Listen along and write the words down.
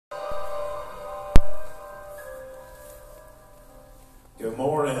Good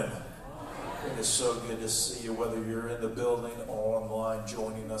morning. It is so good to see you, whether you're in the building or online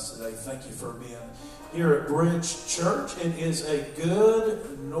joining us today. Thank you for being here at Bridge Church. It is a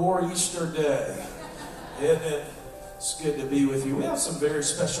good nor'easter day, isn't it? It's good to be with you. We have some very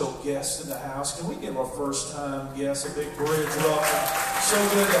special guests in the house. Can we give our first time guests a big Bridge welcome? So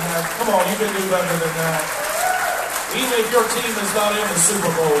good to have. Come on, you can do better than that. Even if your team is not in the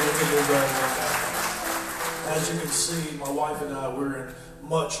Super Bowl, you can do better than that. As you can see, my wife and I, we're in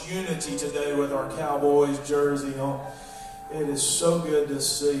much unity today with our Cowboys jersey on. It is so good to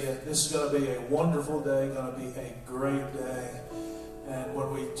see you. This is going to be a wonderful day, going to be a great day. And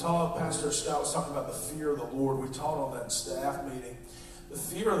when we taught, Pastor Scott was talking about the fear of the Lord. We taught on that staff meeting. The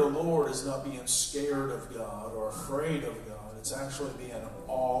fear of the Lord is not being scared of God or afraid of God. It's actually being in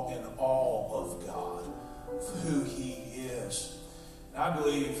awe of God, of who He is. And I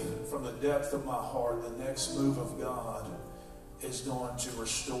believe from the depth of my heart, the next move of God is going to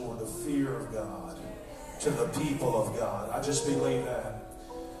restore the fear of God to the people of God. I just believe that.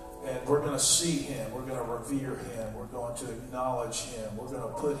 And we're going to see Him. We're going to revere Him. We're going to acknowledge Him. We're going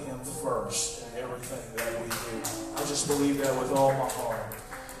to put Him first in everything that we do. I just believe that with all my heart.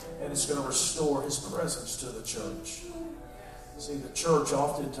 And it's going to restore His presence to the church. See, the church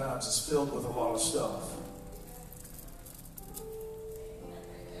oftentimes is filled with a lot of stuff.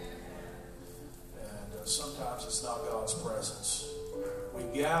 Sometimes it's not God's presence. We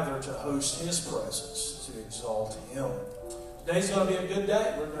gather to host His presence, to exalt Him. Today's going to be a good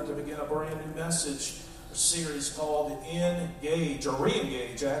day. We're going to begin a brand new message, a series called Engage, or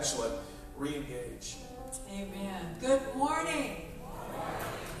Re-engage, actually. Re-engage. Amen. Good morning.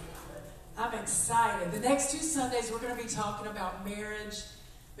 I'm excited. The next 2 Sundays we're going to be talking about marriage.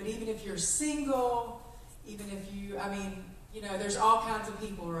 But even if you're single, even if you, there's all kinds of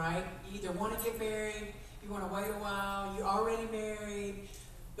people, right? You either want to get married, you want to wait a while, you're already married.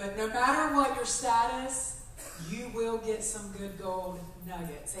 But no matter what your status, you will get some good gold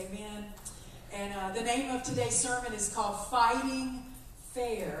nuggets. Amen? And the name of today's sermon is called Fighting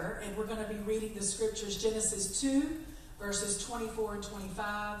Fair. And we're going to be reading the scriptures, Genesis 2, verses 24 and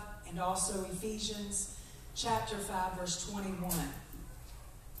 25, and also Ephesians chapter 5, verse 21.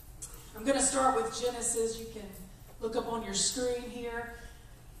 I'm going to start with Genesis. You can look up on your screen here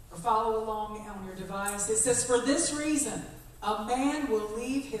or follow along on your device. It says, "For this reason, a man will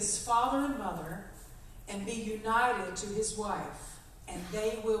leave his father and mother and be united to his wife, and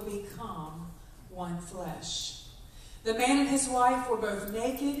they will become one flesh. The man and his wife were both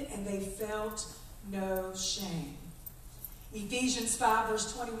naked, and they felt no shame." Ephesians 5,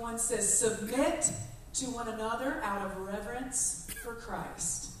 verse 21 says, "Submit to one another out of reverence for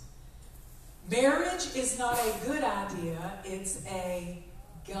Christ." Marriage is not a good idea, it's a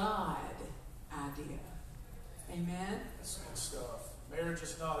God idea. Amen? That's good stuff. Marriage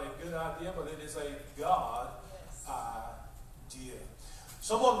is not a good idea, but it is a God idea.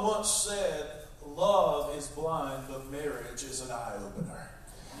 Someone once said, love is blind, but marriage is an eye-opener.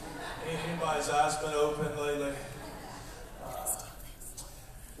 Anybody's eyes been opened lately?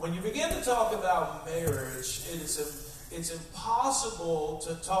 When you begin to talk about marriage, it's impossible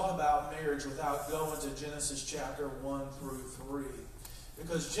to talk about marriage without going to Genesis chapter 1 through 3.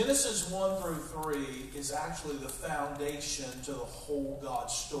 Because Genesis 1 through 3 is actually the foundation to the whole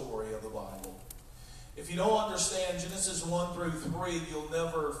God story of the Bible. If you don't understand Genesis 1 through 3, you'll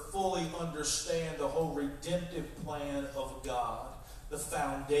never fully understand the whole redemptive plan of God, the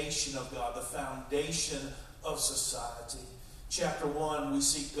foundation of God, the foundation of society. Chapter 1, we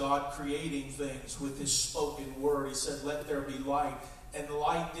see God creating things with His spoken word. He said, "Let there be light." And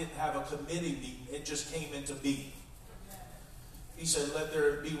light didn't have a committee meeting. It just came into being. He said, "Let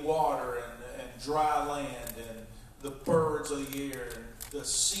there be water and dry land and the birds of the air and the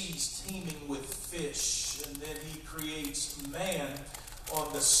seas teeming with fish." And then He creates man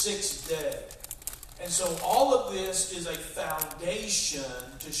on the 6th day. And so all of this is a foundation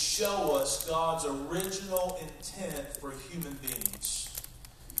to show us God's original intent for human beings.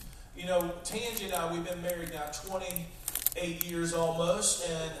 You know, Tangi and I, we've been married now 28 years almost,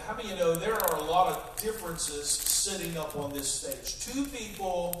 and how many of you know there are a lot of differences sitting up on this stage? 2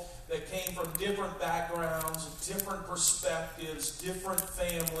 people that came from different backgrounds, different perspectives, different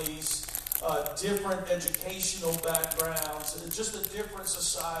families, different educational backgrounds, just a different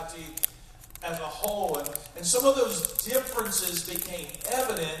society as a whole. And some of those differences became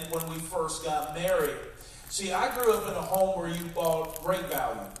evident when we first got married. See, I grew up in a home where you bought Great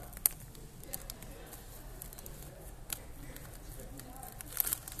Value.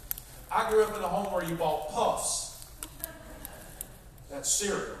 I grew up in a home where you bought Puffs. That's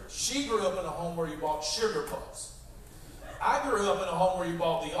cereal. She grew up in a home where you bought Sugar Puffs. I grew up in a home where you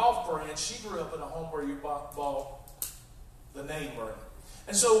bought the off-brand. She grew up in a home where you bought the name brand.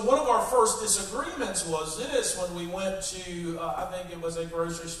 And so one of our first disagreements was this when we went to, I think it was a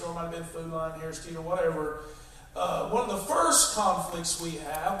grocery store, might have been Food Line, Harris Teeter, whatever. One of the first conflicts we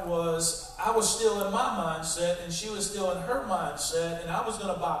had was I was still in my mindset and she was still in her mindset, and I was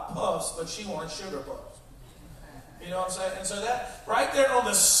going to buy puffs, but she wanted sugar puffs. You know what I'm saying? And so that, right there on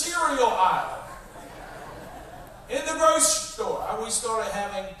the cereal aisle, in the grocery store, we started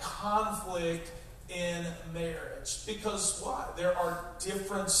having conflict in marriage. Because why? There are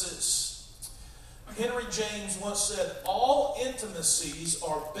differences. Henry James once said, all intimacies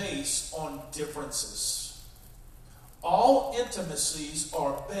are based on differences. All intimacies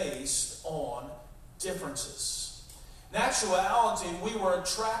are based on differences. In actuality, we were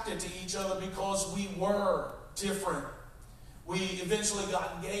attracted to each other because we were different. We eventually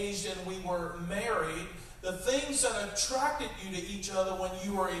got engaged and we were married. The things that attracted you to each other when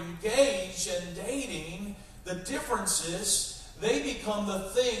you were engaged and dating, the differences, they become the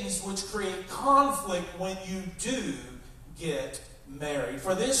things which create conflict when you do get married.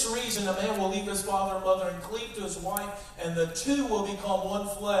 For this reason, a man will leave his father and mother and cleave to his wife, and the two will become one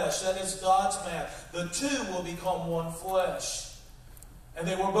flesh. That is God's math. The two will become one flesh. And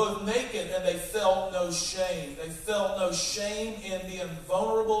they were both naked, and they felt no shame. They felt no shame in being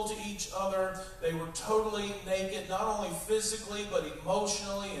vulnerable to each other. They were totally naked, not only physically, but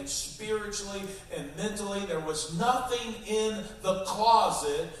emotionally and spiritually and mentally. There was nothing in the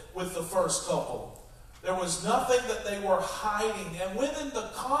closet with the first couple. There was nothing that they were hiding. And within the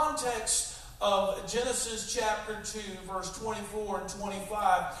context of Genesis chapter 2, verse 24 and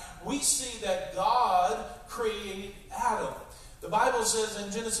 25, we see that God created Adam. The Bible says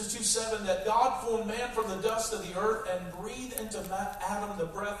in Genesis 2:7 that God formed man from the dust of the earth and breathed into Adam the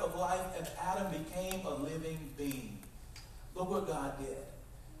breath of life, and Adam became a living being. Look what God did.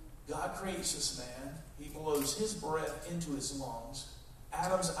 God creates this man. He blows his breath into his lungs.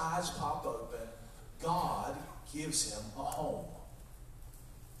 Adam's eyes pop open. God gives him a home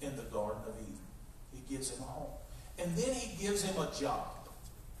in the Garden of Eden. He gives him a home. And then he gives him a job.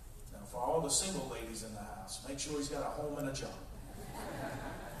 Now, for all the single ladies in the house, make sure he's got a home and a job.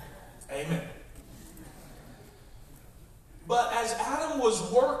 Amen. But as Adam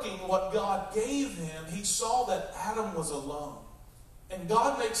was working what God gave him, he saw that Adam was alone. And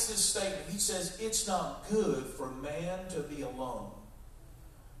God makes this statement. He says, it's not good for man to be alone.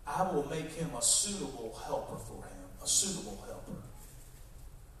 I will make him a suitable helper for him. A suitable helper.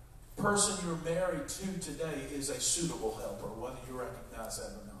 The person you're married to today is a suitable helper, whether you recognize that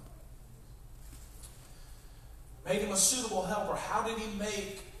or not. Made him a suitable helper. How did he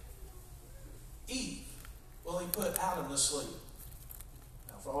make Eve? Well, he put Adam to sleep.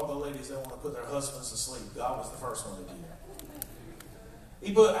 Now, for all the ladies that want to put their husbands to sleep, God was the first one to do that.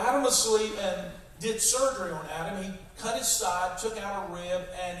 He put Adam to sleep and did surgery on Adam. He cut his side, took out a rib,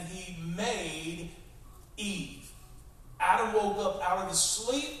 and he made Eve. Adam woke up out of his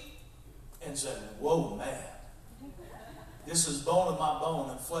sleep and said, whoa, man. This is bone of my bone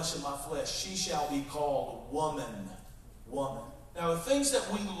and flesh of my flesh. She shall be called woman. Woman. Now, the things that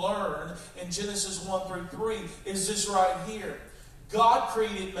we learn in Genesis 1 through 3 is this right here. God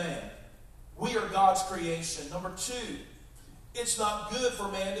created man. We are God's creation. Number 2, it's not good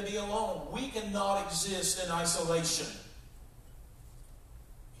for man to be alone. We cannot exist in isolation.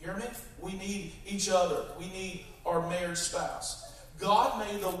 Hear me? We need each other. We need our marriage spouse. God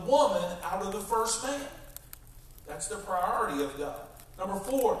made the woman out of the first man. That's the priority of God. Number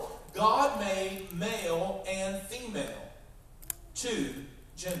 4, God made male and female. 2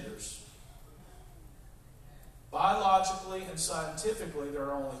 genders. Biologically and scientifically, there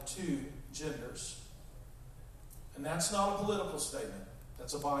are only 2 genders. And that's not a political statement.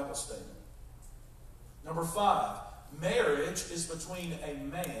 That's a Bible statement. Number 5, marriage is between a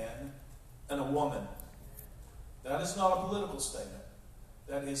man and a woman. That is not a political statement.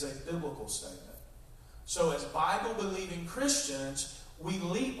 That is a biblical statement. So as Bible-believing Christians, we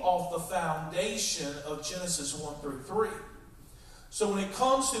leap off the foundation of Genesis 1 through 3. So when it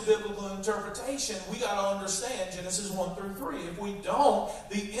comes to biblical interpretation, we got to understand Genesis 1 through 3. If we don't,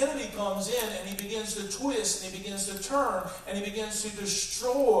 the enemy comes in and he begins to twist and he begins to turn and he begins to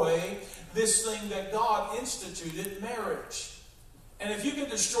destroy this thing that God instituted, marriage. And if you can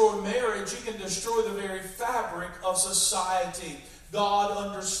destroy marriage, you can destroy the very fabric of society. God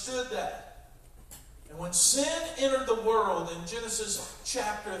understood that. And when sin entered the world in Genesis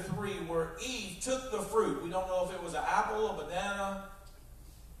chapter 3, where Eve took the fruit, we don't know if it was an apple, a banana,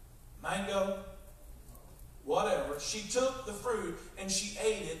 mango, whatever. She took the fruit and she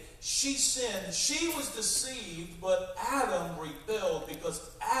ate it. She sinned. She was deceived, but Adam rebelled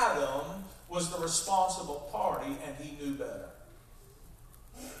because Adam was the responsible party and he knew better.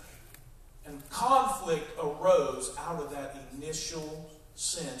 And conflict arose out of that initial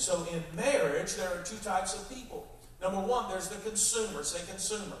sin. So in marriage, there are two types of people. Number one, there's the consumer. Say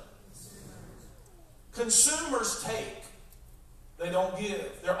consumer. Consumers take. They don't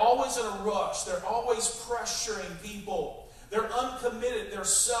give. They're always in a rush. They're always pressuring people. They're uncommitted. They're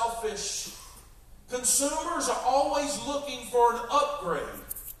selfish. Consumers are always looking for an upgrade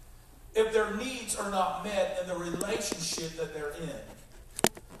if their needs are not met in the relationship that they're in.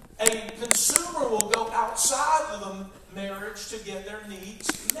 A consumer will go outside of the marriage to get their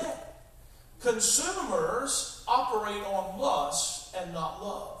needs met. Consumers operate on lust and not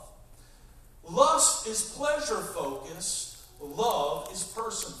love. Lust is pleasure-focused. Love is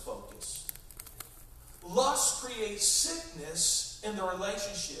person-focused. Lust creates sickness in the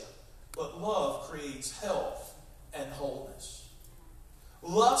relationship, but love creates health and wholeness.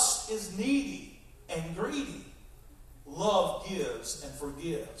 Lust is needy and greedy. Love gives and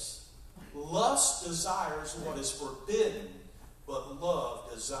forgives. Lust desires what is forbidden, but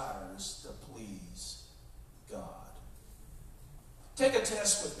love desires to please God. Take a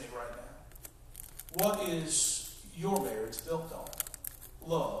test with me right now. What is your marriage built on?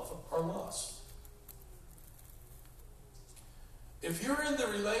 Love or lust? If you're in the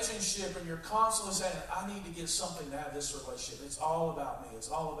relationship and you're constantly saying, I need to get something out of this relationship, it's all about me, it's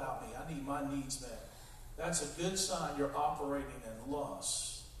all about me, I need my needs met, that's a good sign you're operating in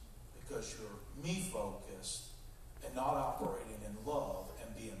lust because you're me-focused and not operating in love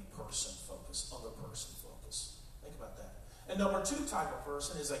and being person-focused, other person-focused. Think about that. And number two type of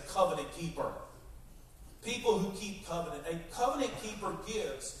person is a covenant keeper. People who keep covenant. A covenant keeper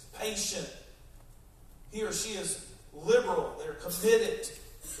gives, patient. He or she is liberal. They're committed.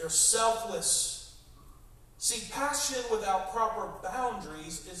 They're selfless. See, passion without proper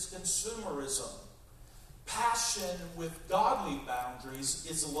boundaries is consumerism. Passion with godly boundaries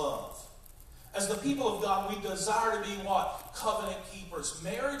is love. As the people of God, we desire to be what? Covenant keepers.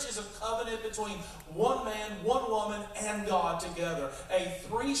 Marriage is a covenant between one man, one woman, and God together. A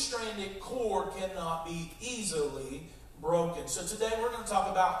three-stranded cord cannot be easily broken. So today we're going to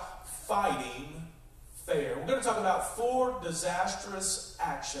talk about fighting fair. We're going to talk about 4 disastrous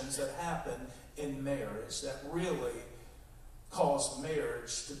actions that happen in marriage that really cause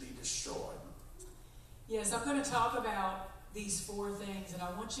marriage to be destroyed. Yes, I'm going to talk about these 4 things, and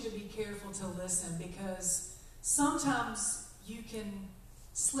I want you to be careful to listen because sometimes you can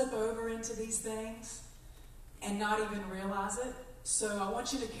slip over into these things and not even realize it. So I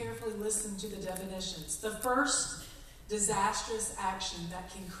want you to carefully listen to the definitions. The first disastrous action that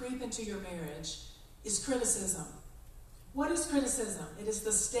can creep into your marriage is criticism. What is criticism? It is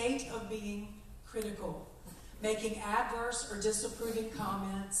the state of being critical, making adverse or disapproving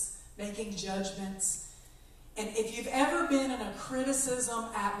comments, making judgments. And if you've ever been in a criticism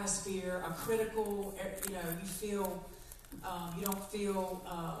atmosphere, a critical, you feel, you don't feel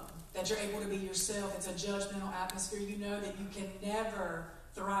that you're able to be yourself, it's a judgmental atmosphere, you know that you can never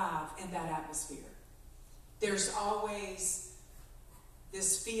thrive in that atmosphere. There's always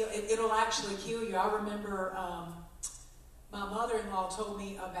this feel, it'll actually kill you. I remember my mother-in-law told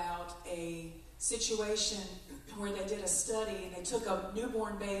me about a situation where they did a study and they took a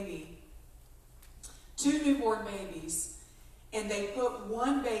newborn baby, 2 newborn babies, and they put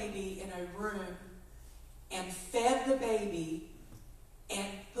one baby in a room and fed the baby and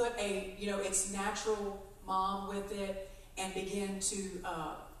put its natural mom with it and began to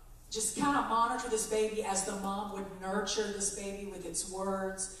just kind of monitor this baby as the mom would nurture this baby with its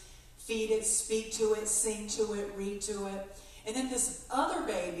words, feed it, speak to it, sing to it, read to it. And then this other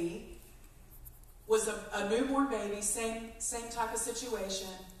baby was a newborn baby, same type of situation,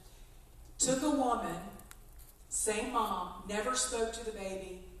 took a woman, same mom, never spoke to the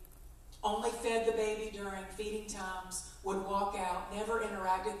baby, only fed the baby during feeding times, would walk out, never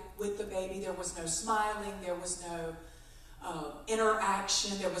interacted with the baby. There was no smiling, there was no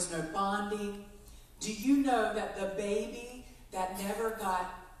interaction, there was no bonding. Do you know that the baby that never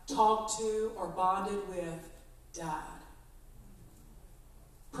got talked to or bonded with died?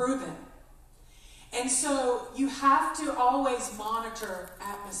 Proven. And so you have to always monitor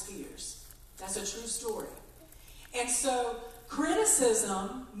atmospheres. That's a true story. And so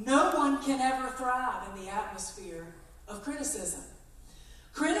criticism, no one can ever thrive in the atmosphere of criticism.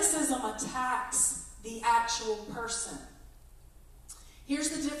 Criticism attacks the actual person. Here's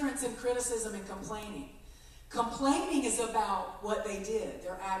the difference in criticism and complaining. Complaining is about what they did,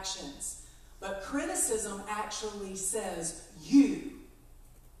 their actions. But criticism actually says you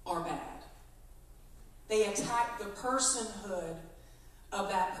are bad. They attack the personhood of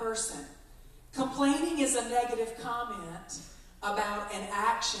that person. Complaining is a negative comment about an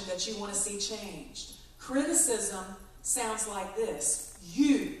action that you want to see changed. Criticism sounds like this: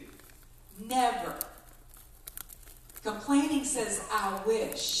 you never. Complaining says, I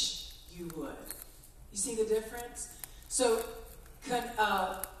wish you would. You see the difference? So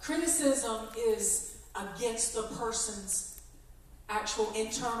criticism is against the person's actual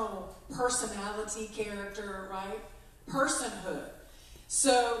internal personality, character, right? Personhood.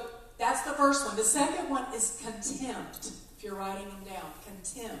 So that's the first one. The second one is contempt, if you're writing them down.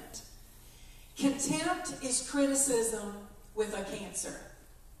 Contempt. Contempt is criticism with a cancer.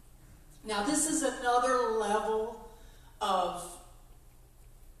 Now, this is another level of,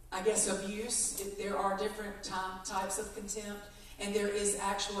 I guess, abuse. There are different types of contempt, and there is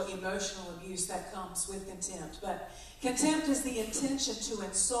actual emotional abuse that comes with contempt. But contempt is the intention to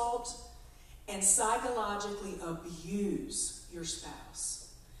insult and psychologically abuse your spouse.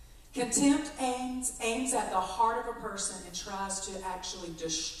 Contempt aims at the heart of a person and tries to actually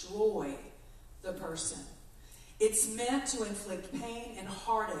destroy the person. It's meant to inflict pain and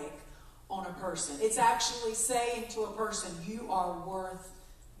heartache on a person. It's actually saying to a person, you are worth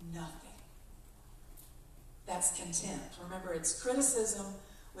nothing. That's contempt. Remember, it's criticism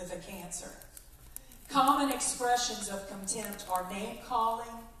with a cancer. Common expressions of contempt are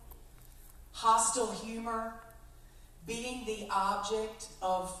name-calling, hostile humor, being the object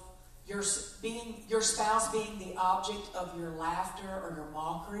of your spouse being the object of your laughter or your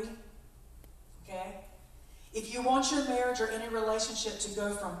mockery. Okay? If you want your marriage or any relationship to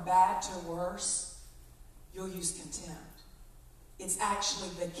go from bad to worse, you'll use contempt. It's actually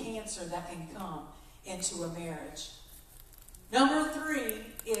the cancer that can come into a marriage. Number 3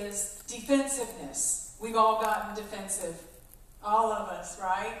 is defensiveness. We've all gotten defensive. All of us,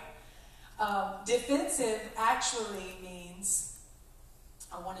 right? Defensive actually means,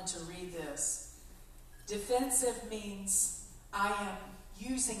 I wanted to read this. Defensive means I am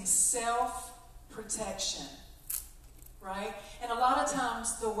using self-protection, right? And a lot of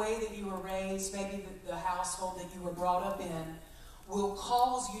times the way that you were raised, maybe the household that you were brought up in, will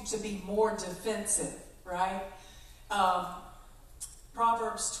cause you to be more defensive, right?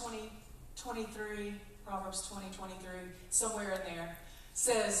 Proverbs 20:23, somewhere in there,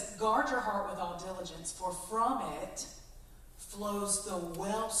 says, guard your heart with all diligence, for from it flows the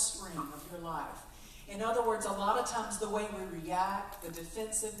wellspring of your life. In other words, a lot of times the way we react, the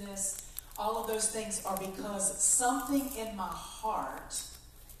defensiveness, all of those things are because something in my heart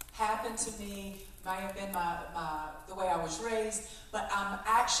happened to me, may have been the way I was raised, but I'm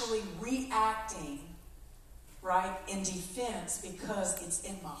actually reacting, right, in defense because it's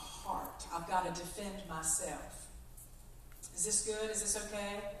in my heart. I've got to defend myself. Is this good? Is this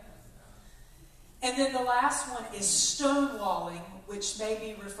okay? And then the last one is stonewalling, which may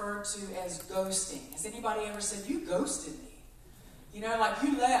be referred to as ghosting. Has anybody ever said, you ghosted me? You know, like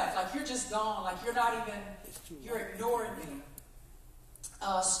you left, like you're just gone, like you're ignoring me.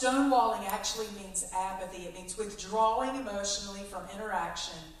 Stonewalling actually means apathy. It means withdrawing emotionally from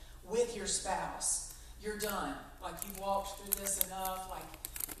interaction with your spouse. You're done. Like you've walked through this enough. Like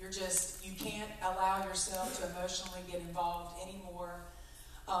you can't allow yourself to emotionally get involved anymore.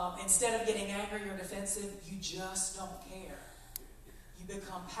 Instead of getting angry or defensive, you just don't care. You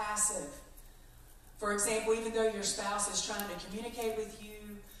become passive. For example, even though your spouse is trying to communicate with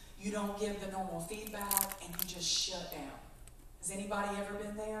you, you don't give the normal feedback and you just shut down. Has anybody ever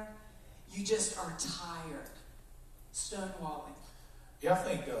been there? You just are tired. Stonewalling. Yeah, I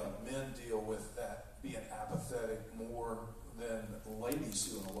think men deal with that, being apathetic, more than ladies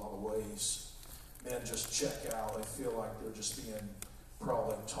do in a lot of ways. Men just check out. They feel like they're just being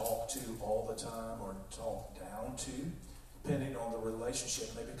probably talked to all the time or talked down to, depending on the relationship.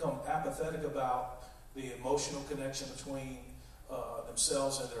 And they become apathetic about the emotional connection between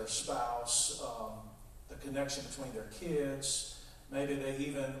themselves and their spouse, the connection between their kids. Maybe they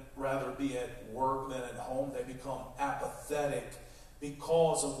even rather be at work than at home. They become apathetic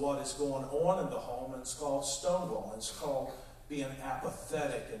because of what is going on in the home, and it's called stonewalling. It's called being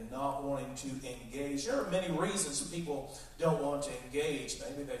apathetic and not wanting to engage. There are many reasons people don't want to engage.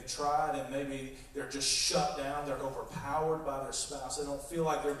 Maybe they've tried and maybe they're just shut down. They're overpowered by their spouse. They don't feel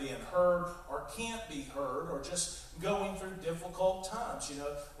like they're being heard or can't be heard, or just going through difficult times. You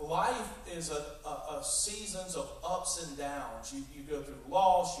know, life is a seasons of ups and downs. You go through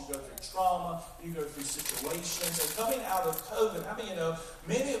loss, you go through trauma, you go through situations. And coming out of COVID, how many you know,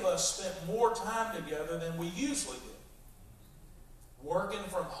 many of us spent more time together than we usually do. working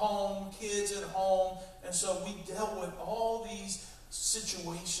from home, kids at home. And so we dealt with all these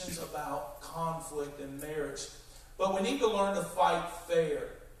situations about conflict in marriage. But we need to learn to fight fair.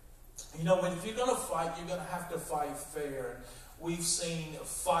 You know, if you're going to fight, you're going to have to fight fair. We've seen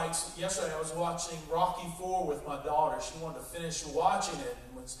fights. Yesterday I was watching Rocky IV with my daughter. She wanted to finish watching it.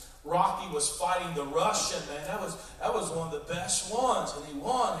 And when Rocky was fighting the Russian, man, that was one of the best ones. And he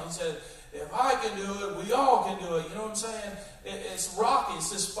won. He said, if I can do it, we all can do it. You know what I'm saying? It's Rocky.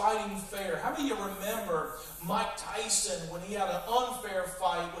 It's this fighting fair. How many of you remember Mike Tyson when he had an unfair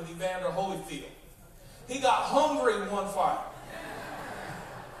fight with Evander Holyfield? He got hungry in one fight.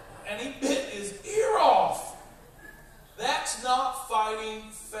 And he bit his ear off. That's not fighting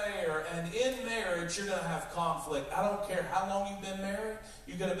fair. And in marriage, you're going to have conflict. I don't care how long you've been married.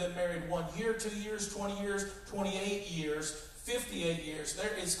 You could have been married 1 year, 2 years, 20 years, 28 years, 58 years.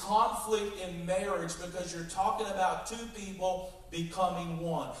 There is conflict in marriage because you're talking about two people becoming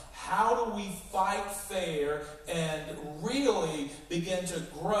one. How do we fight fair and really begin to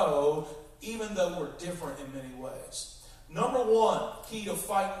grow even though we're different in many ways? Number one, key to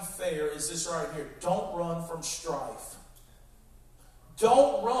fighting fair is this right here. Don't run from strife.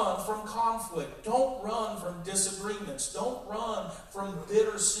 Don't run from conflict. Don't run from disagreements. Don't run from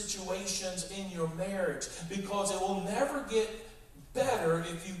bitter situations in your marriage, because it will never get better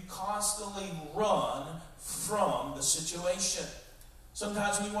if you constantly run from the situation.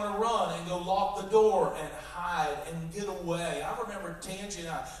 Sometimes we want to run and go lock the door and hide and get away. I remember Tangi and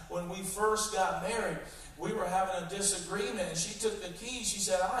I, when we first got married, we were having a disagreement, and she took the keys. She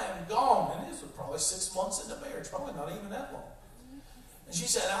said, I am gone. And this was probably 6 months into marriage, probably not even that long. And she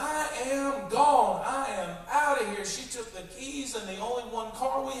said, I am gone. I am out of here. She took the keys and the only one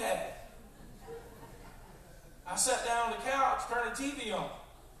car we had. I sat down on the couch, turned the TV on.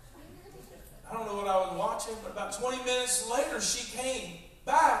 I don't know what I was watching, but about 20 minutes later, she came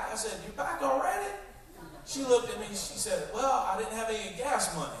back. I said, you're back already? She looked at me, she said, well, I didn't have any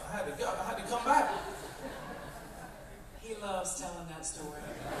gas money. I had to go. I had to come back. He loves telling that story.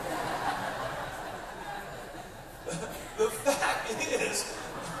 The fact is,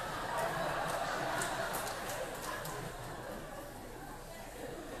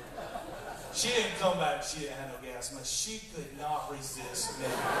 she didn't come back. She didn't have no gas money. She could not resist me.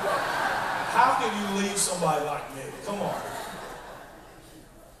 How can you leave somebody like me? Come on.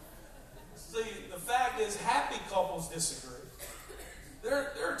 See, the fact is, happy couples disagree.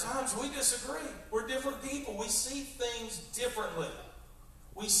 There are times we disagree. We're different people. We see things differently.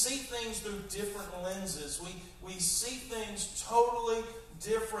 We see things through different lenses. We see things totally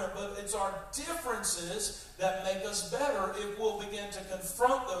different, but it's our differences that make us better if we'll begin to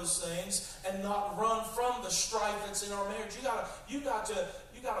confront those things and not run from the strife that's in our marriage. You got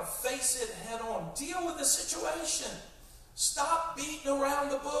to face it head on. Deal with the situation. Stop beating around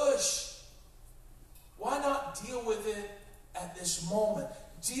the bush. Why not deal with it at this moment?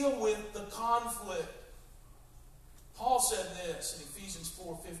 Deal with the conflict. Paul said this in Ephesians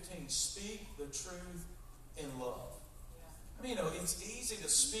 4:15, speak the truth in love. I mean, it's easy to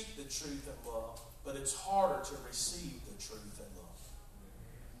speak the truth in love, but it's harder to receive the truth in love.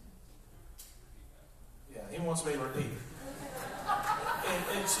 Yeah, he wants me to repeat it.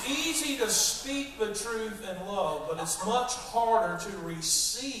 It's easy to speak the truth in love, but it's much harder to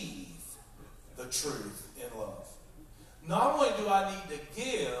receive the truth in love. Not only do I need to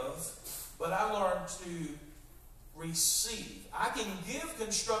give, but I learned to receive. I can give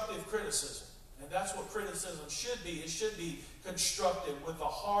constructive criticism, and that's what criticism should be. It should be constructive with the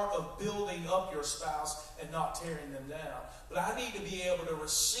heart of building up your spouse and not tearing them down. But I need to be able to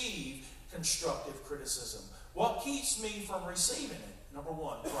receive constructive criticism. What keeps me from receiving it? Number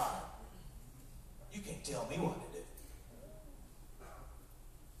one, pride. You can't tell me what to do.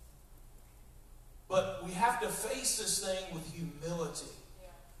 But we have to face this thing with humility.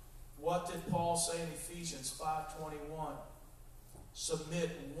 What did Paul say in Ephesians 5:21? Submit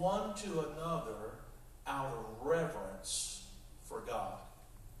one to another out of reverence for God.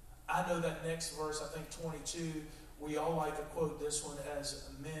 I know that next verse, I think 22, we all like to quote this one as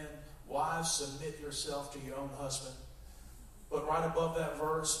men. Wives, submit yourself to your own husband. But right above that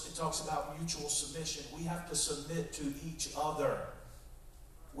verse, it talks about mutual submission. We have to submit to each other.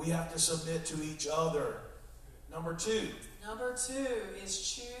 We have to submit to each other. Number two. Number two is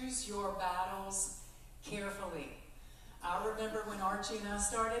choose your battles carefully. I remember when Archie and I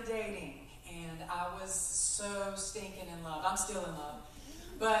started dating, and I was so stinking in love. I'm still in love.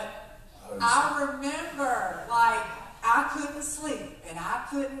 But I remember, I couldn't sleep, and I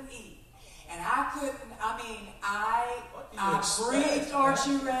couldn't eat. And I couldn't, I What do you breathed expect?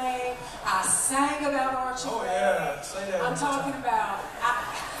 Archie Ray. I sang about Archie Oh, Ray. yeah. Say that. I'm talking about,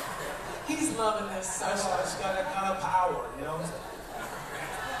 he's loving this so That's much. it's got that kind of power, you know?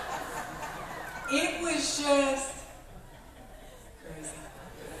 It was just crazy.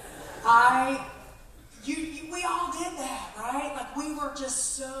 We all did that, right? Like we were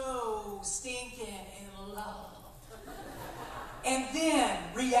just so stinking in love. And then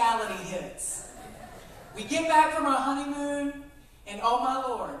reality hits. We get back from our honeymoon, and oh my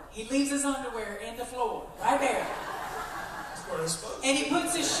Lord, he leaves his underwear in the floor, right there. That's where it's supposed to And he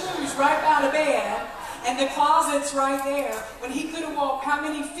puts his shoes right by the bed, and the closet's right there, when he could have walked how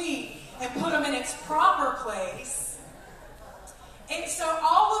many feet and put them in its proper place. And so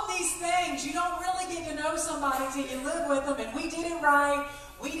all of these things, you don't really get to know somebody till you live with them, and we did it right.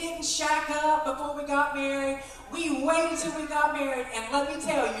 We didn't shack up before we got married. We waited till we got married, and let me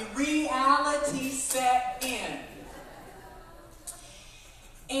tell you, reality set in.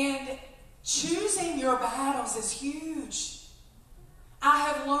 And choosing your battles is huge. I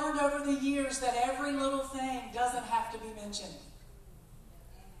have learned over the years that every little thing doesn't have to be mentioned.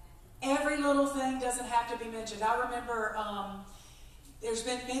 Every little thing doesn't have to be mentioned. I remember there's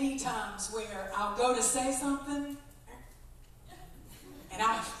been many times where I'll go to say something, and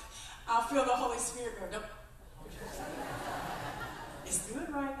I'll feel the Holy Spirit go, nope. It's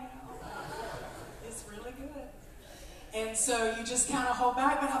good right now. It's really good. And so you just kind of hold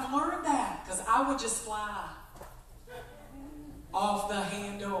back, but I've learned that because I would just fly off the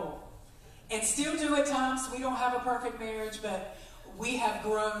handle. And still do at times. We don't have a perfect marriage, but we have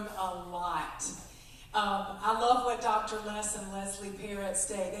grown a lot. I love what Dr. Les and Leslie Parrott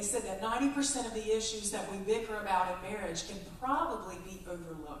say. They said that 90% of the issues that we bicker about in marriage can probably be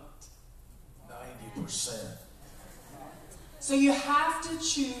overlooked. 90%. So you have to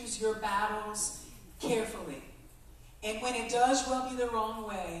choose your battles carefully. And when it does rub you the wrong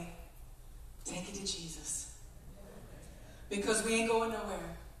way, take it to Jesus. Because we ain't going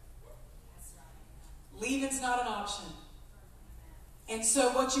nowhere. Leaving's not an option. And so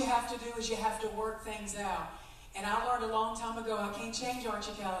what you have to do is you have to work things out. And I learned a long time ago, I can't change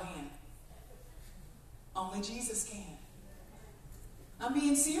Archie Callahan. Only Jesus can. I'm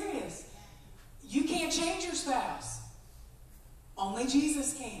being serious. You can't change your spouse. Only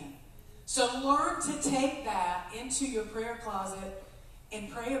Jesus can. So learn to take that into your prayer closet and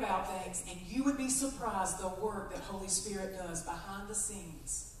pray about things, and you would be surprised the work that Holy Spirit does behind the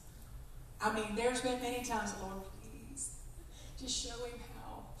scenes. I mean, there's been many times, Lord, please, just show him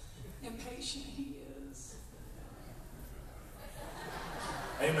how impatient he is.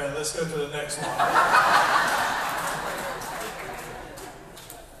 Amen. Let's go to the next one.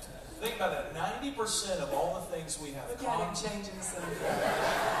 Think about that. 90% of all the things we have Look at him changing the subject.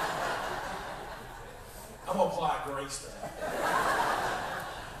 I'm going to apply grace to that.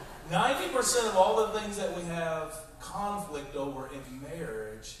 90% of all the things that we have conflict over in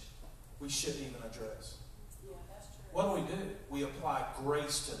marriage, we shouldn't even address. Yeah, that's true. What do? We apply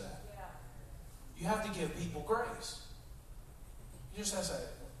grace to that. Yeah. You have to give people grace. You just have to say,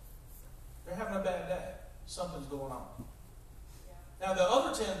 they're having a bad day. Something's going on. Now, the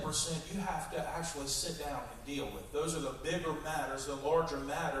other 10% you have to actually sit down and deal with. Those are the bigger matters, the larger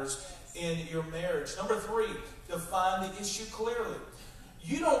matters in your marriage. Number 3, define the issue clearly.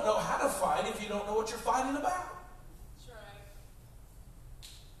 You don't know how to fight if you don't know what you're fighting about. That's right.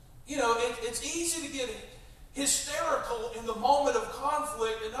 You know, it's easy to get hysterical in the moment of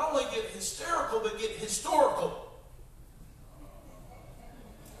conflict, and not only get hysterical, but get historical.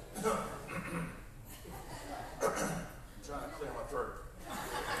 Trying to clear my throat.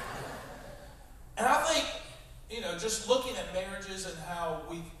 And I think, just looking at marriages and how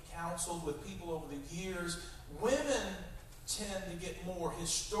we've counseled with people over the years, women tend to get more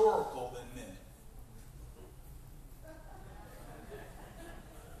historical than men.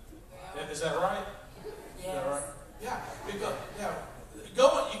 Is that right? Yes. Is that right? Yeah. Because,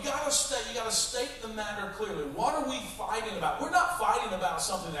 you gotta state the matter clearly. What are we fighting about? We're not fighting about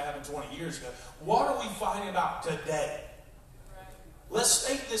something that happened 20 years ago. What are we fighting about today? Let's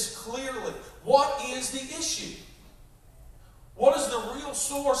state this clearly. What is the issue? What is the real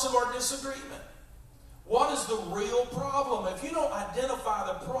source of our disagreement? What is the real problem? If you don't identify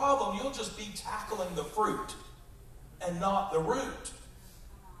the problem, you'll just be tackling the fruit and not the root.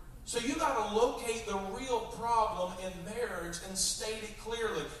 So you got to locate the real problem in marriage and state it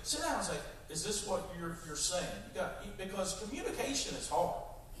clearly. Sit down and say, is this what you're saying? Because communication is hard.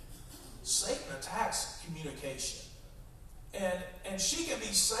 Satan attacks communication. And she can be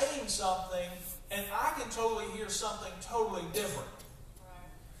saying something, and I can totally hear something totally different.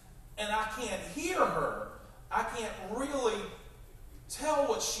 Right. And and I can't hear her. I can't really tell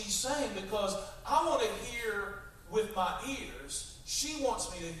what she's saying because I want to hear with my ears. She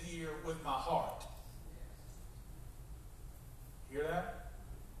wants me to hear with my heart. Hear that?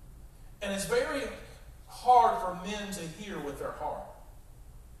 And it's very hard for men to hear with their heart.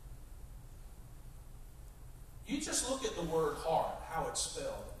 You just look at the word heart, how it's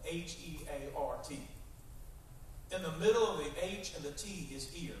spelled. H-E-A-R-T. In the middle of the H and the T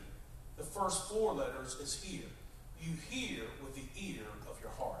is ear. The first 4 letters is hear. You hear with the ear of your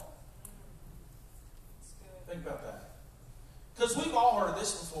heart. Think about that. Because we've all heard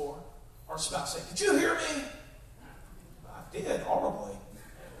this before. Our spouse saying, "Did you hear me?" I did, audibly.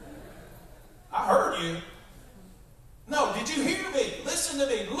 I heard you. No, did you hear me? Listen to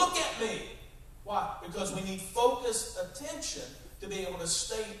me. Look at me. Why? Because we need focused attention to be able to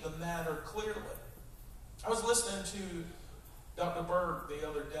state the matter clearly. I was listening to Dr. Berg the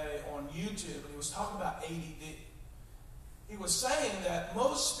other day on YouTube, and he was talking about ADD. He was saying that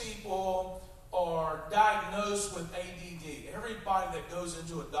most people are diagnosed with ADD. Everybody that goes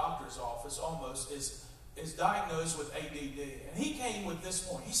into a doctor's office almost is diagnosed with ADD. And he came with this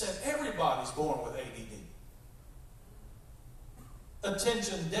point. He said everybody's born with ADD.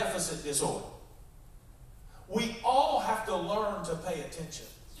 Attention deficit disorder. We all have to learn to pay attention.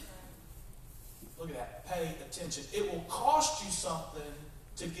 Look at that. Pay attention. It will cost you something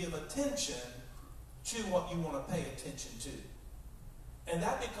to give attention to what you want to pay attention to. And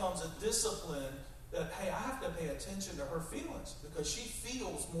that becomes a discipline that, hey, I have to pay attention to her feelings because she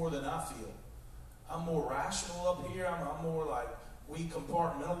feels more than I feel. I'm more rational up here. I'm more like we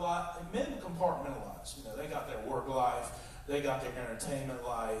compartmentalize. Like men compartmentalize. You know, they got their work life. They got their entertainment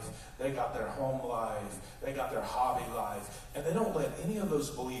life. They got their home life. They got their hobby life. And they don't let any of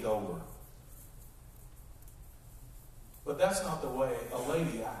those bleed over. But that's not the way a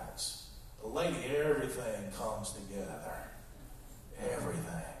lady acts. A lady, everything comes together.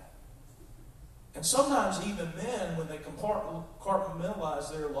 Everything. And sometimes even men, when they compartmentalize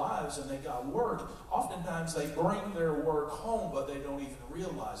their lives and they got work, oftentimes they bring their work home, but they don't even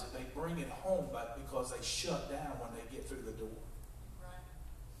realize it. They bring it home because they shut down when they get through the door. Right.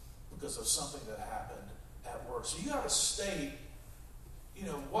 Because of something that happened at work. So you got to state,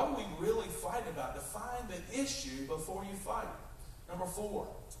 what are we really fighting about? Define the issue before you fight. Number 4.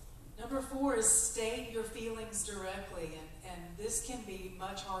 Number 4 is state your feelings directly. And this can be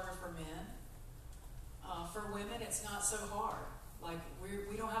much harder for men. For women, it's not so hard. Like,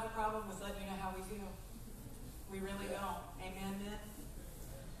 we don't have a problem with letting you know how we feel. We really don't. Amen, men?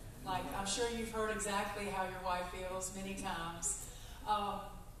 Like, I'm sure you've heard exactly how your wife feels many times.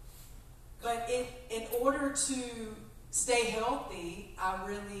 But in order to stay healthy,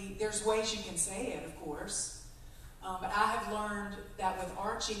 there's ways you can say it, of course. But I have learned that with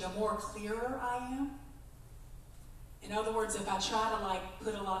Archie, the more clearer I am. In other words, if I try to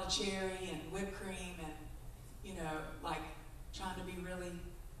put a lot of cherry and whipped cream and, trying to be really,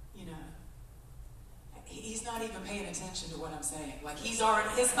 he's not even paying attention to what I'm saying. Like, he's already,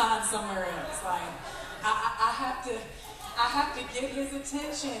 his mind's somewhere else. Like, I have to get his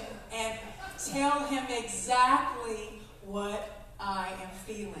attention and tell him exactly what I am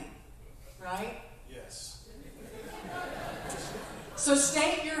feeling. Right? Yes. So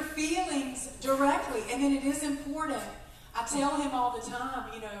state your feelings directly. And then it is important. I tell him all the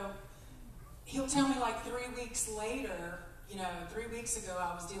time, he'll tell me 3 weeks later, 3 weeks ago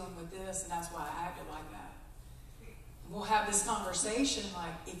I was dealing with this and that's why I acted like that. We'll have this conversation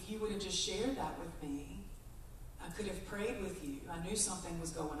if you would have just shared that with me, I could have prayed with you. I knew something was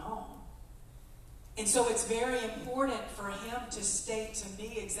going on. And so it's very important for him to state to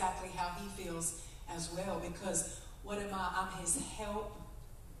me exactly how he feels as well, because what am I? I'm his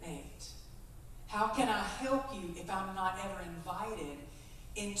helpmate. How can I help you if I'm not ever invited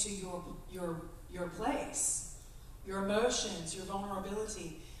into your place? Your emotions, your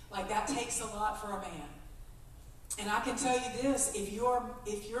vulnerability. That takes a lot for a man. And I can tell you this, if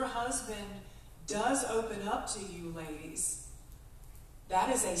your husband does open up to you, ladies, that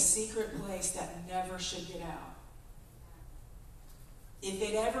is a secret place that never should get out. If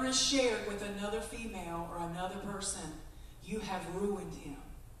it ever is shared with another female or another person, you have ruined him.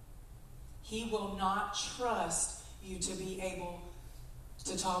 He will not trust you to be able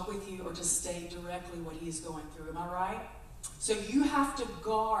to talk with you or to state directly what he is going through. Am I right? So you have to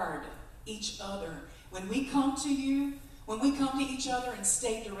guard each other. When we come to each other and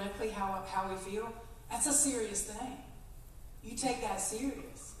state directly how we feel, that's a serious thing. You take that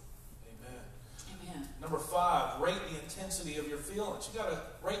serious. Amen. Number 5, rate the intensity of your feelings. You got to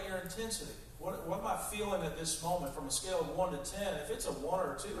rate your intensity. What am I feeling at this moment from a scale of 1 to 10? If it's a 1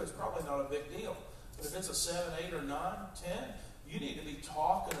 or a 2, it's probably not a big deal. But if it's a 7, 8, or 9, 10, you need to be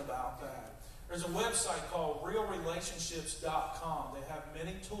talking about that. There's a website called realrelationships.com. They have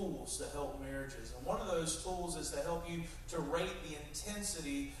many tools to help marriages. And one of those tools is to help you to rate the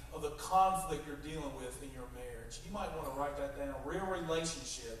intensity of the conflict you're dealing with in your marriage. You might want to write that down. Real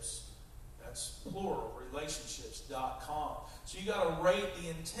Relationships, that's plural, relationships.com. So you got to rate the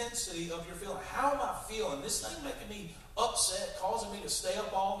intensity of your feeling. How am I feeling? This thing making me upset, causing me to stay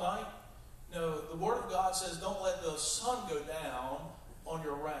up all night? No, the Word of God says don't let the sun go down on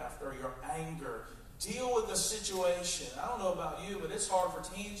your wrath or your anger. Deal with the situation. I don't know about you, but it's hard for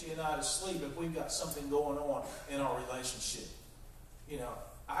Tangi and I to sleep if we've got something going on in our relationship. You know,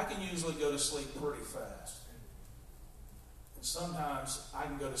 I can usually go to sleep pretty fast. And sometimes I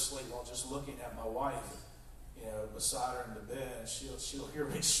can go to sleep while just looking at my wife, you know, beside her in the bed, and she'll hear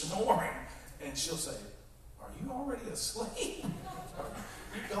me snoring, and she'll say, "Are you already asleep?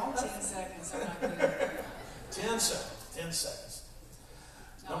 You gone?" 10 seconds. I'm not kidding. 10 seconds. 10 seconds.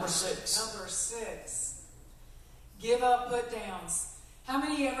 Number 6. Number 6. Give up put downs. How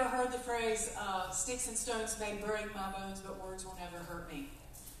many ever heard the phrase, sticks and stones may break my bones, but words will never hurt me?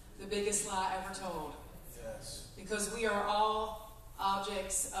 The biggest lie ever told. Yes. Because we are all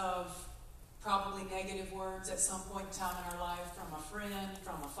objects of probably negative words at some point in time in our life, from a friend,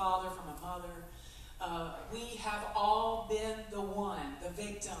 from a father, from a mother. We have all been the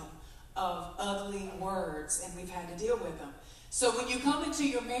victim of ugly words, and we've had to deal with them. So when you come into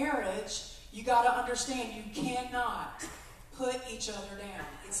your marriage, you got to understand you cannot put each other down.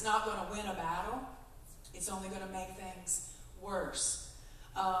 It's not going to win a battle. It's only going to make things worse.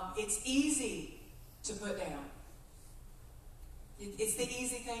 It's easy to put down. It's the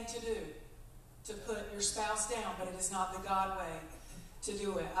easy thing to do, to put your spouse down, but it is not the God way to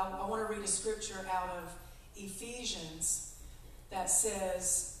do it. I want to read a scripture out of Ephesians that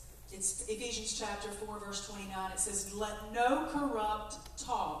says, it's Ephesians chapter 4, verse 29. It says, "Let no corrupt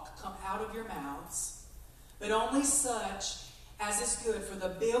talk come out of your mouths, but only such as is good for the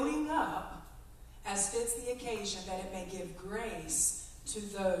building up, as fits the occasion, that it may give grace to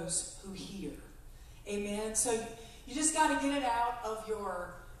those who hear." Amen. So you just got to get it out of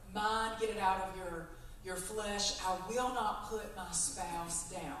your mind, get it out of your flesh. I will not put my spouse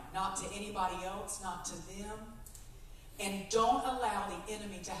down. Not to anybody else, not to them. And don't allow the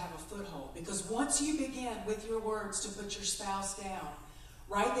enemy to have a foothold. Because once you begin with your words to put your spouse down,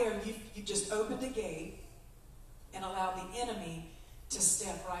 right there you've just opened a gate and allowed the enemy to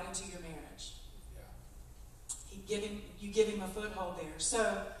step right into your marriage. Yeah. You give him a foothold there.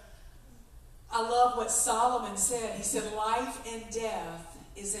 So I love what Solomon said. He said, "Life and death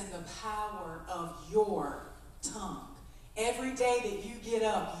is in the power of your tongue." Every day that you get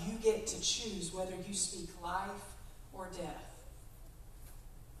up, you get to choose whether you speak life or death.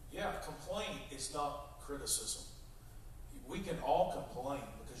 Yeah, complaint is not criticism. We can all complain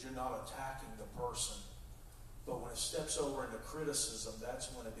because you're not attacking the person. But when it steps over into criticism,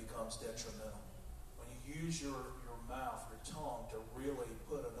 that's when it becomes detrimental. When you use your mouth, your tongue, to really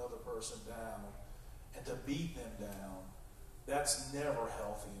put another person down and to beat them down, that's never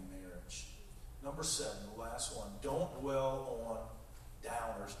healthy in marriage. Number 7, the last one, don't dwell on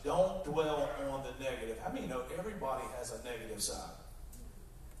downers. Don't dwell on the negative. How many know everybody has a negative side?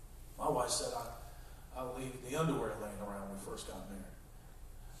 My wife said I leave the underwear laying around when we first got married.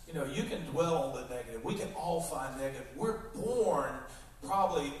 You know, you can dwell on the negative. We can all find negative. We're born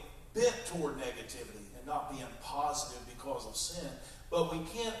probably bent toward negativity and not being positive because of sin. But we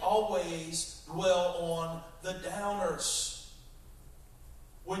can't always dwell on the downers.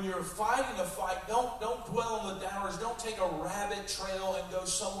 When you're fighting a fight, don't dwell on the downers. Don't take a rabbit trail and go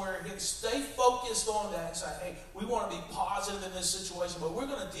somewhere again. Stay focused on that and say, hey, we want to be positive in this situation, but we're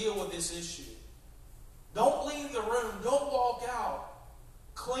going to deal with this issue. Don't leave the room. Don't walk out.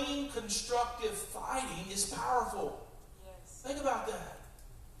 Clean, constructive fighting is powerful. Yes. Think about that.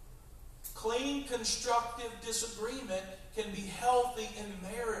 Clean, constructive disagreement can be healthy in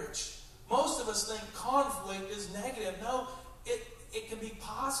marriage. Most of us think conflict is negative. No, it can be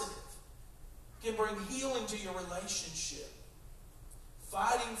positive. It can bring healing to your relationship.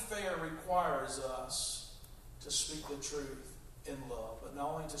 Fighting fair requires us to speak the truth in love. But not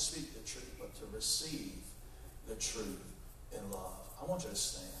only to speak the truth, but to receive the truth in love. I want you to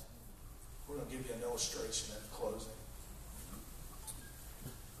stand. We're going to give you an illustration in closing.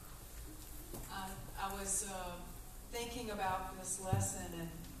 I was thinking about this lesson and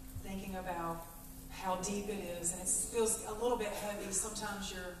thinking about how deep it is, and it feels a little bit heavy.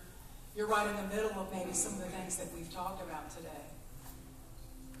 Sometimes you're right in the middle of maybe some of the things that we've talked about today.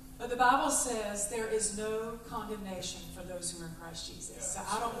 But the Bible says there is no condemnation for those who are in Christ Jesus. Yes. So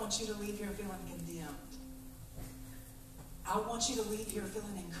I don't want you to leave here feeling condemned. I want you to leave here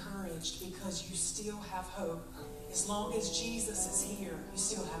feeling encouraged because you still have hope. As long as Jesus is here, you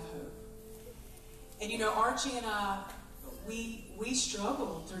still have hope. And you know, Archie and I, we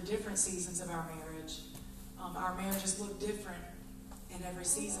struggled through different seasons of our marriage. Our marriages look different in every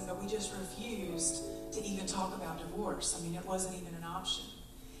season, but we just refused to even talk about divorce. I mean, it wasn't even an option.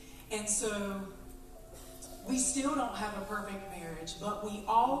 And so we still don't have a perfect marriage, but we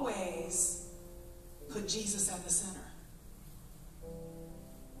always put Jesus at the center.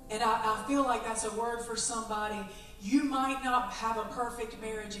 And I feel like that's a word for somebody. You might not have a perfect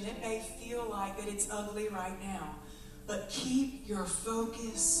marriage, and it may feel like that it's ugly right now, but keep your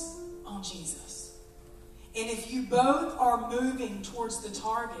focus on Jesus. And if you both are moving towards the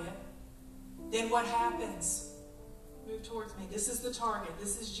target, then what happens? Move towards me. This is the target.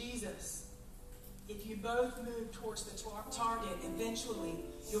 This is Jesus. If you both move towards the target, eventually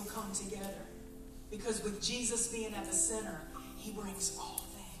you'll come together. Because with Jesus being at the center, he brings all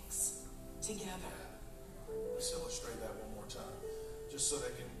things together. Let's illustrate that one more time, just so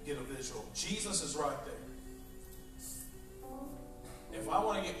they can get a visual. Jesus is right there. If I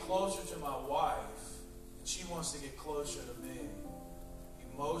want to get closer to my wife, and she wants to get closer to me,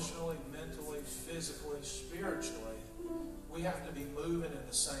 emotionally, mentally, physically, spiritually, we have to be moving in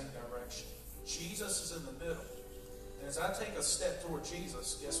the same direction. Jesus is in the middle. And as I take a step toward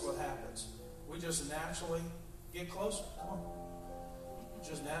Jesus, guess what happens? We just naturally get closer. Come on.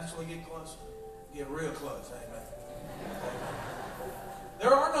 Just naturally get closer. Get real close. Amen. Amen.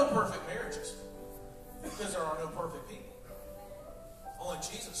 There are no perfect marriages because there are no perfect people. Only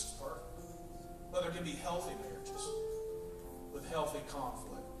Jesus is perfect. But there can be healthy marriages with healthy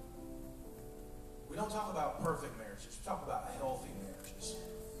conflict. We don't talk about perfect marriages. We talk about healthy marriages.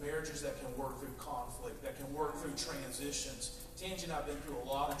 Marriages that can work through conflict, that can work through transitions. Tangi and I have been through a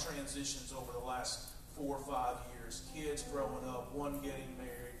lot of transitions over the last 4 or 5 years. Kids growing up, one getting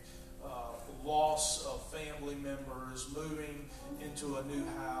married, loss of family members, moving into a new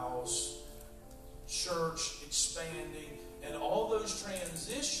house, church expanding, and all those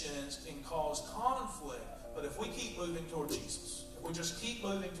transitions can cause conflict. But if we keep moving toward Jesus, if we just keep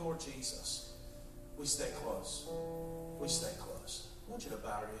moving toward Jesus, we stay close. We stay close. I want you to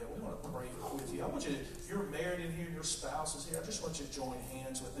bow your head. We want to pray with you. I want you to, if you're married in here, your spouse is here, I just want you to join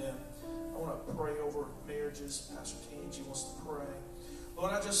hands with them. I want to pray over marriages. Pastor Tangi wants to pray.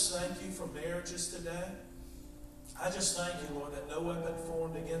 Lord, I just thank you for marriages today. I just thank you, Lord, that no weapon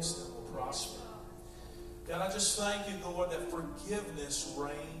formed against them will prosper. God, I just thank you, Lord, that forgiveness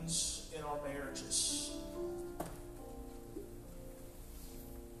reigns in our marriages.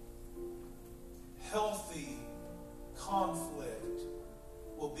 Healthy conflict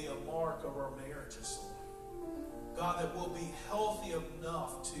will be a mark of our marriages, Lord. God, that we'll be healthy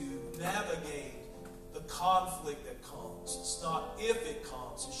enough to navigate the conflict that comes. It's not if it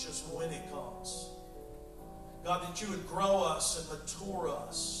comes, it's just when it comes. God, that you would grow us and mature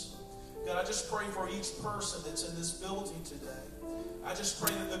us. God, I just pray for each person that's in this building today. I just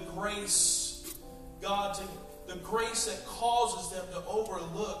pray that the grace, God, the grace that causes them to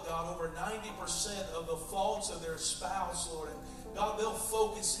overlook, God, over 90% of the faults of their spouse, Lord. And God, they'll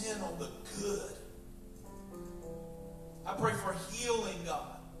focus in on the good. I pray for healing,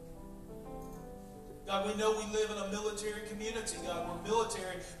 God. God, we know we live in a military community, God, where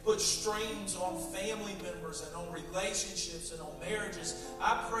military puts strains on family members and on relationships and on marriages.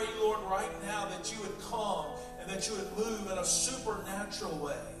 I pray, Lord, right now that you would come and that you would move in a supernatural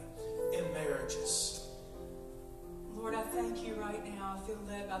way in marriages. Lord, I thank you right now. I feel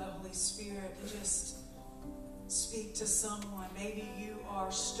led by the Holy Spirit to just speak to someone. Maybe you are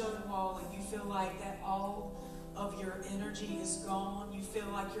stonewalling. You feel like that all of your energy is gone. You feel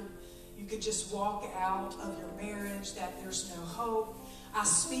like you could just walk out of your marriage, that there's no hope. I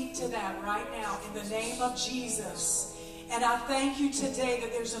speak to that right now in the name of Jesus. And I thank you today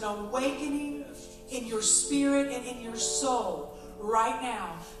that there's an awakening in your spirit and in your soul right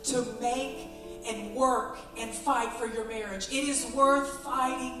now to make and work and fight for your marriage. It is worth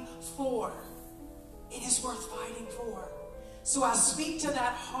fighting for. It is worth fighting for. So I speak to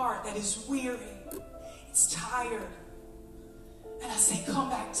that heart that is weary. It's tired. And I say,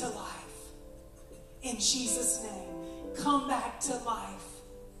 come back to life. In Jesus' name. Come back to life.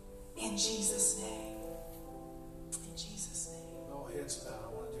 In Jesus' name. In Jesus' name. All heads bowed.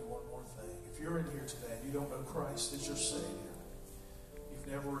 I want to do one more thing. If you're in here today and you don't know Christ as your Savior, you've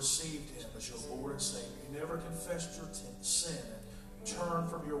never received Him as your Lord and Savior, you never confessed your sin and turned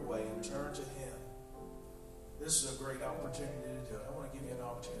from your way and turned to Him, This is a great opportunity to do it. I want to give you an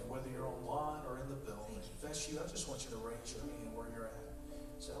opportunity, whether you're online or in the building. If that's you, I just want you to raise your hand where you're at.